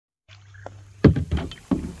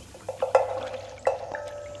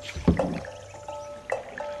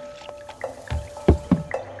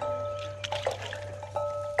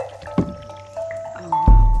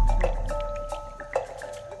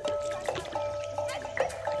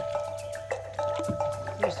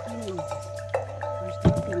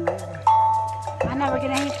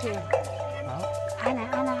gonna hit you. Huh?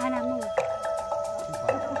 Anna, move.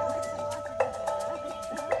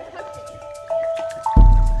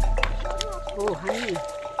 Oh, honey.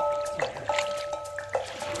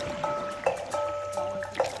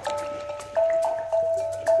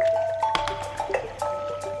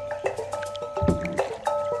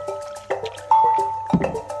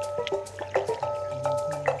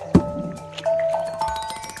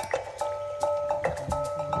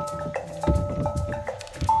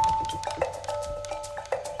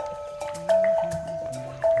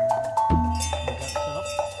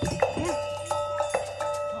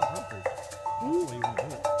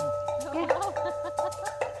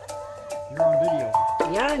 You're on video.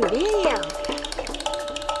 You're on video.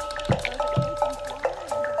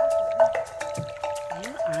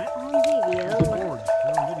 You are on video.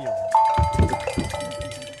 You're on video.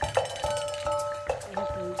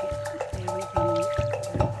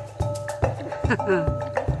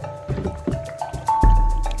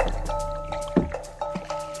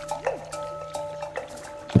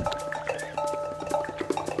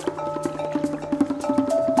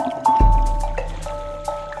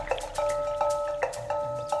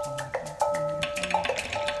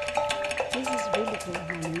 This is really cool,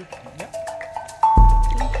 honey. Yep.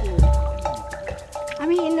 Thank you. I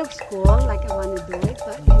mean, it looks cool, like I want to do it,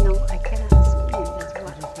 but you know, I cannot swim. That's You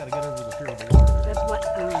what. just got to get over the fear of the water. That's what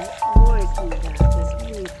worries me. The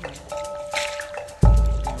swimming part.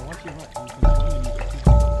 You know, once you look, you can swim and you can see the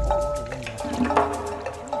water. Then you gotta-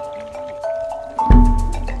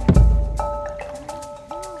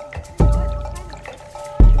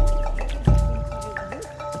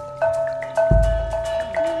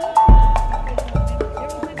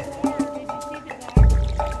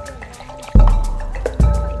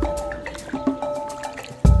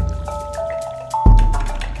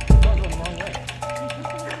 It's going the wrong way.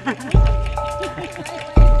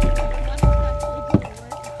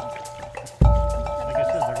 Like I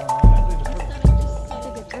said, they're going the wrong way. Look at the turtles. Look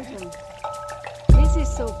at the turtle. This is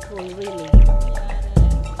so cool, really.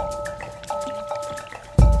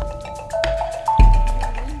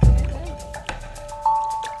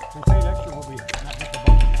 If we paid extra, we'll be not hit the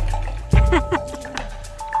boat.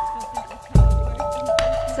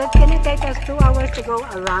 So can it take us 2 hours to go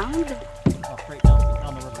around? Oh, straight down the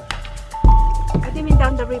river. What do you mean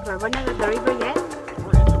down the river? We're not at the river yet?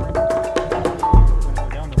 We're in the river. We're going to go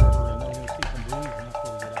down the river and then we're going to see some buoys and that's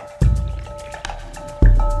where we get out.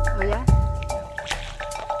 Oh yeah?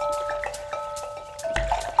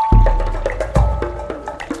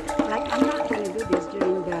 Like I'm not gonna do this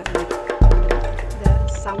during the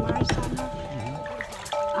summer.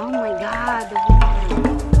 Oh my god, the water.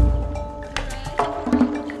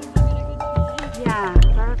 Yeah,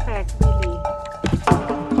 perfect, really.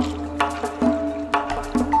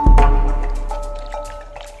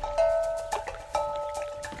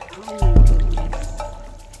 Oh my goodness.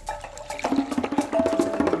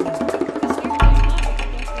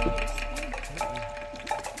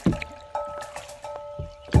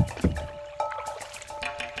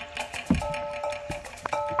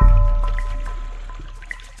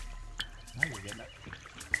 Now you're getting it.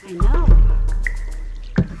 I know,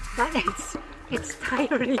 but it's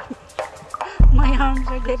tiring. My arms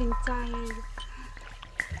are getting tired.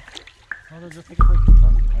 Well, they'll just take a break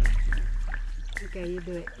sometime. Okay, you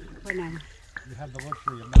do it for now. You have the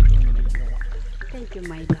luxury of not doing anything you don't want. Thank you,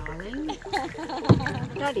 my darling.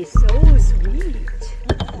 That is so sweet.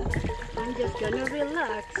 I'm just gonna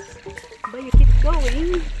relax, but you keep going.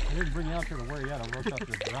 I didn't bring you out here to wear you out. I wrote out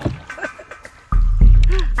your ground.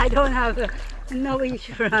 I don't have no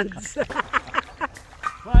insurance.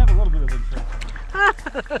 Well, I have a little bit of insurance.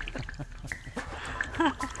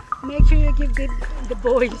 Make sure you give the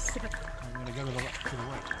boys. I'm going to go to the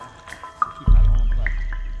right. So keep that one on the left.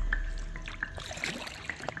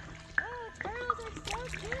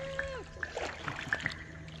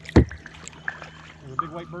 There's a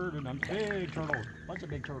big white bird and a big turtle. Bunch of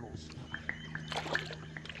big turtles.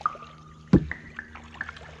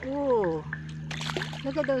 Ooh,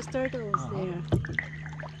 look at those turtles there. There's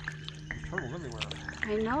turtles everywhere.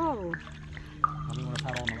 I know. We want to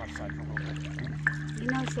paddle on the left side for a little bit. You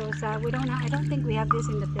know, so sad. I don't think we have this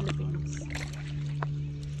in the Philippines.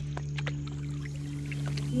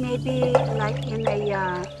 Maybe like in a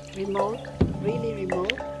really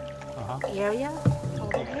remote area,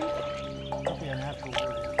 probably. Probably a natural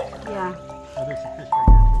area. Yeah. Oh, there's a fish right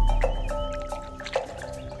here.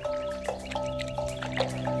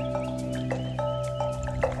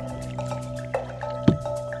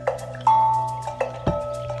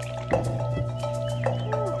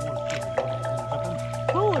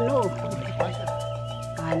 Oh no, Did you find it?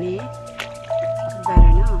 honey, the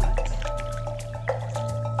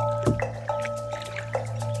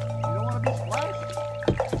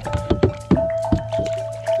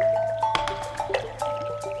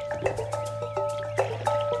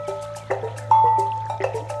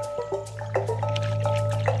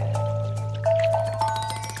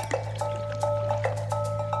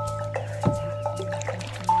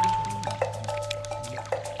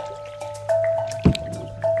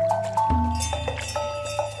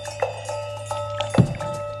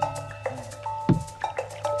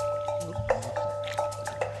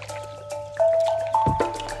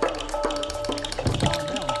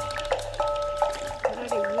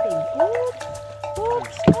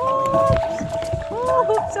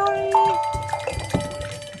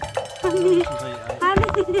honey, This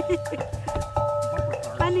is a honey, bumper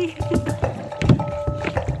car. honey.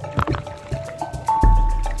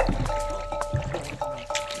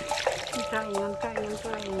 I'm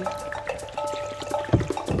trying.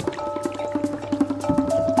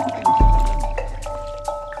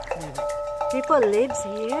 People lives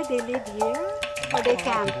here, they live here, or they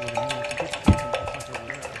camp?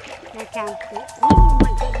 They camp. Oh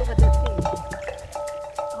my god, look at the fish.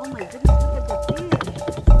 Oh my goodness, look at the fish.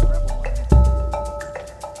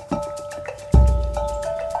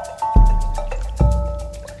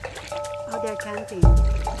 Oh, they're camping.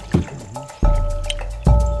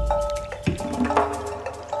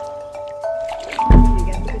 Oh my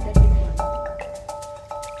god, look at that big one.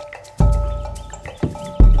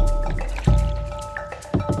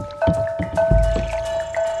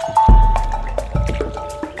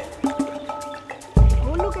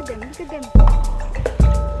 Oh, look at them,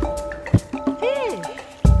 Fish.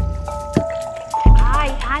 Hi,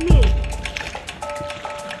 honey.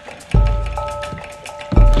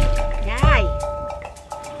 Hi.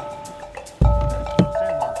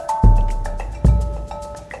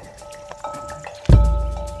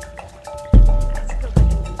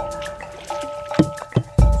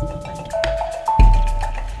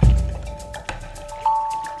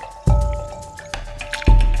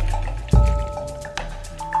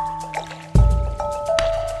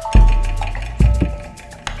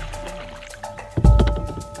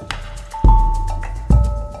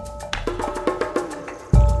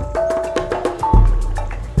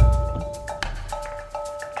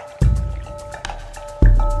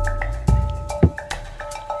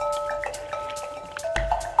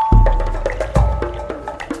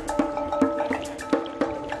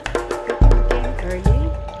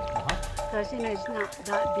 Because it's not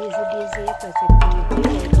that busy because if you do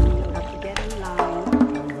it, you have to get in line.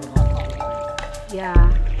 Yeah.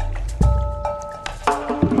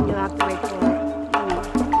 And you have to wait for, you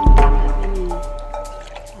don't have that many,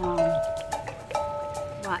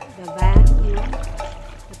 the van,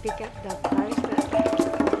 to pick up the cars you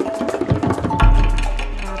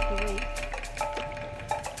have to wait.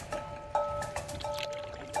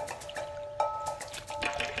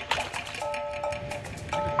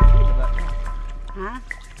 Huh?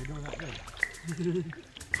 You're doing that good.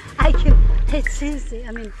 It's easy.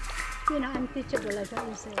 I mean, I'm teachable, like what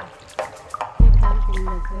you say. They're camping,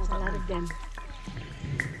 there's a lot of them.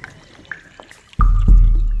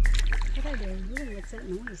 What are they doing? What's that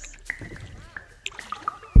noise?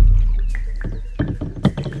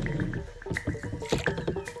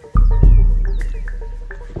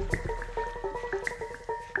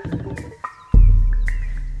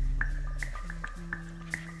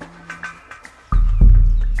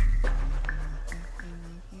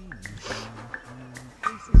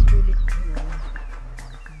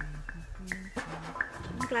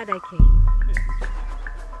 I'm glad I came.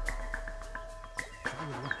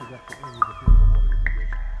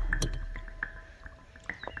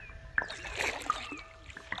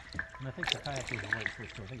 And I think the kayak is the right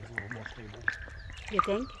fish, so I think it's a little more stable. You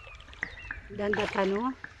think? Than the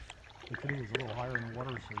canoe? The canoe is a little higher in the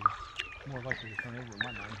water, so it's more likely to turn over in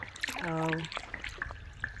my mind. Oh.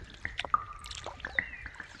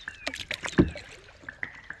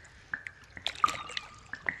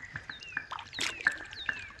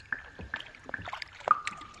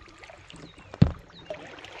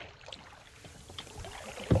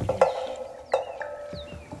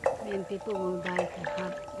 And people will die to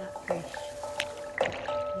have that fish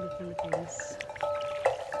in the Philippines.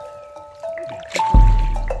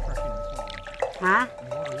 Huh?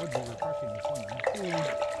 The water would be refreshing this one.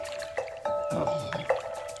 Yeah.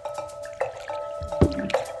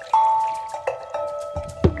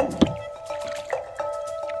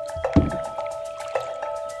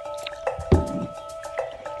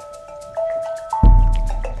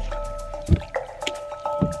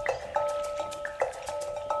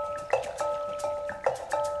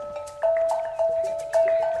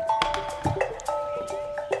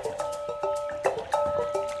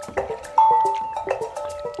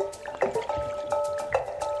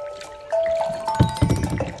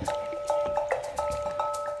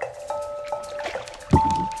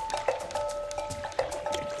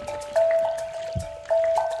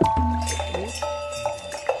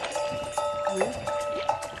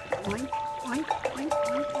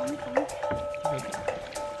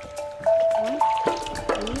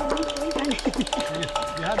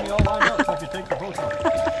 You had me all lined up so I could take the boat off.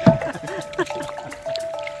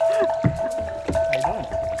 How you doing?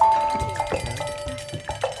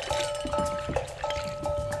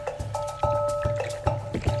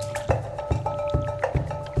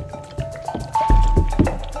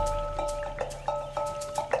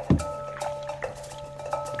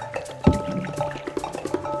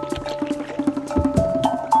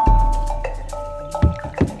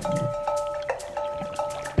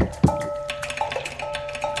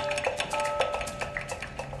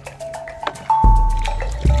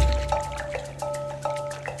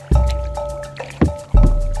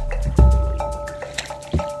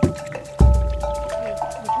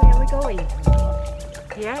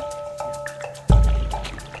 Here?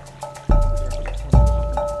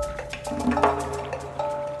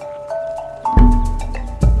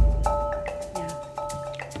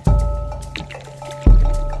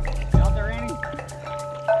 Out there, Annie?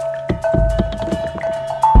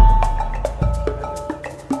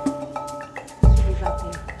 He's up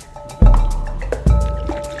there.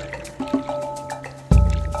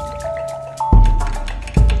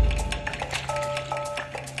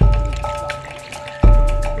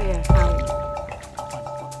 There, how?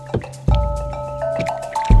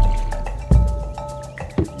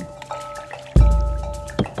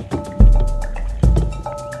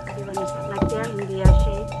 You want to sit like there in the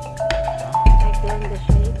shade? Like there in the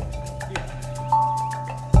shade?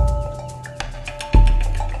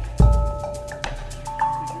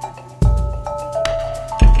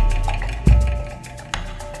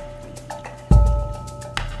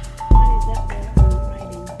 What is that there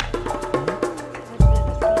writing? What's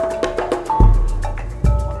that?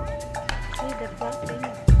 See the flat thing?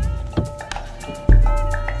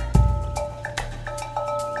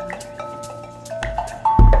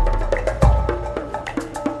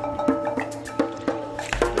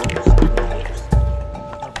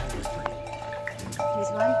 This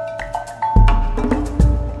one?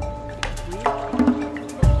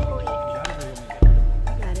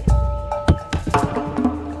 Got it.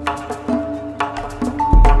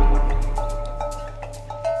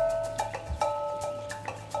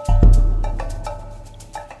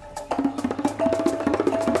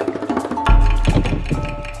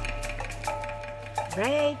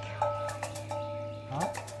 Break. Huh?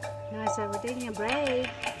 No, I said we're taking a break.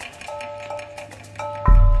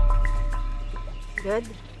 Good.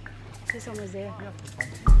 This one was there. Yeah, that's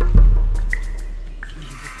fine.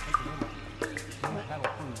 No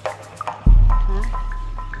cattle food. Huh?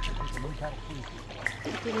 No cattle food.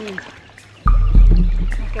 What do you mean?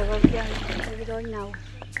 Okay, well, yeah, where are we going now?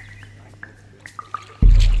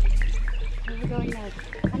 Where are we going now?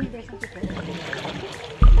 Honey, there's some people.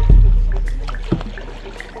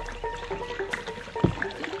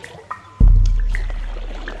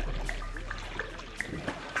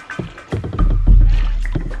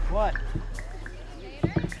 What?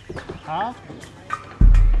 Huh?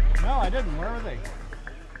 No, I didn't. Where were they?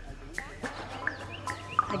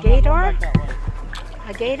 A gator? Back that way.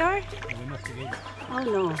 A gator? We missed the gator. Oh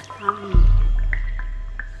no.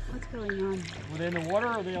 What's going on? Were they in the water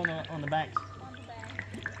or were they on the banks?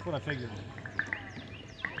 That's what I figured.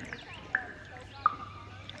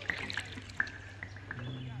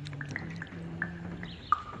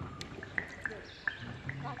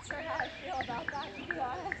 Not sure how I feel about that, to be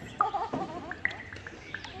honest.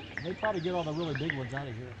 They probably get all the really big ones out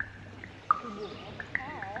of here.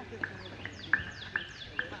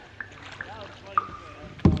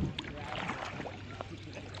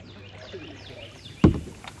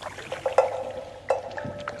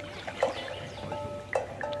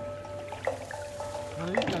 None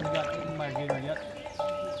of these guys got eaten by a gator yet.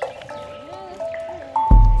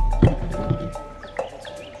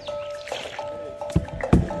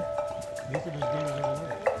 These are those gators over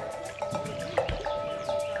there.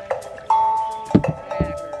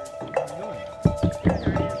 What are you doing?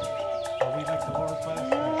 Are we like the lower class?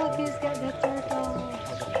 Look, he's got the turtle.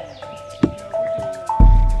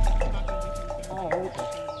 Oh, okay.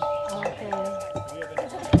 Okay. Look at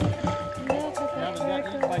You haven't got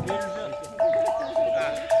eaten by the turtle. gators yet?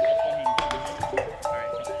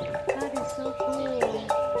 That is so cool.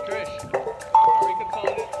 Trish, are we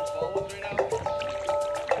consolidated for small ones right now?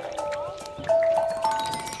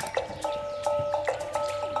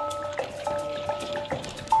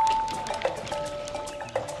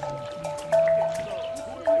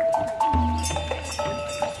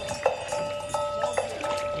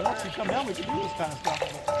 Well, if you come down, we can do this kind of stuff.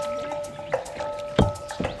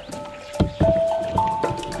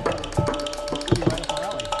 Be right up our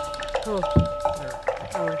alley. Cool. There.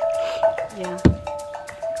 Oh, yeah.